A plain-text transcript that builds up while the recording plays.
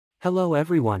Hello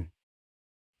everyone.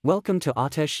 Welcome to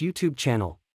Atesh YouTube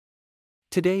channel.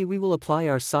 Today we will apply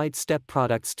our side step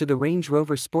products to the Range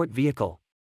Rover Sport vehicle.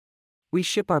 We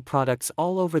ship our products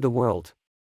all over the world.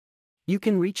 You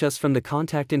can reach us from the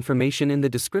contact information in the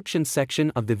description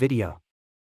section of the video.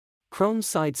 Chrome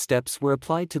side steps were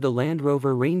applied to the Land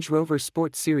Rover Range Rover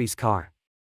Sport Series car.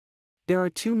 There are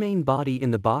two main body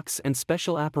in the box and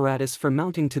special apparatus for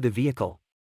mounting to the vehicle.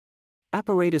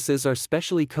 Apparatuses are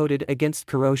specially coated against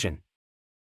corrosion.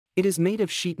 It is made of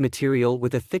sheet material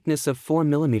with a thickness of 4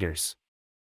 mm.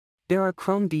 There are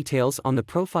chrome details on the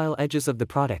profile edges of the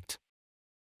product.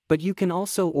 But you can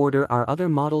also order our other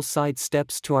model side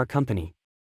steps to our company.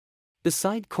 The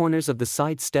side corners of the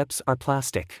side steps are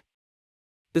plastic.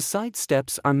 The side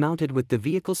steps are mounted with the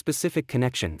vehicle-specific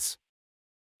connections.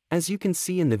 As you can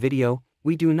see in the video,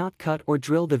 we do not cut or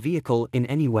drill the vehicle in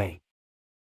any way.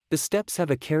 The steps have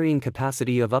a carrying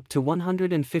capacity of up to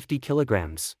 150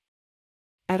 kilograms.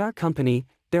 At our company,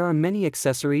 there are many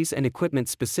accessories and equipment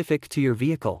specific to your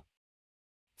vehicle.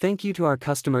 Thank you to our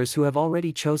customers who have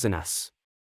already chosen us.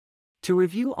 To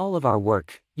review all of our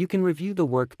work, you can review the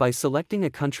work by selecting a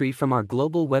country from our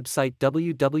global website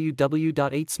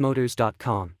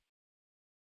www.atesmotors.com.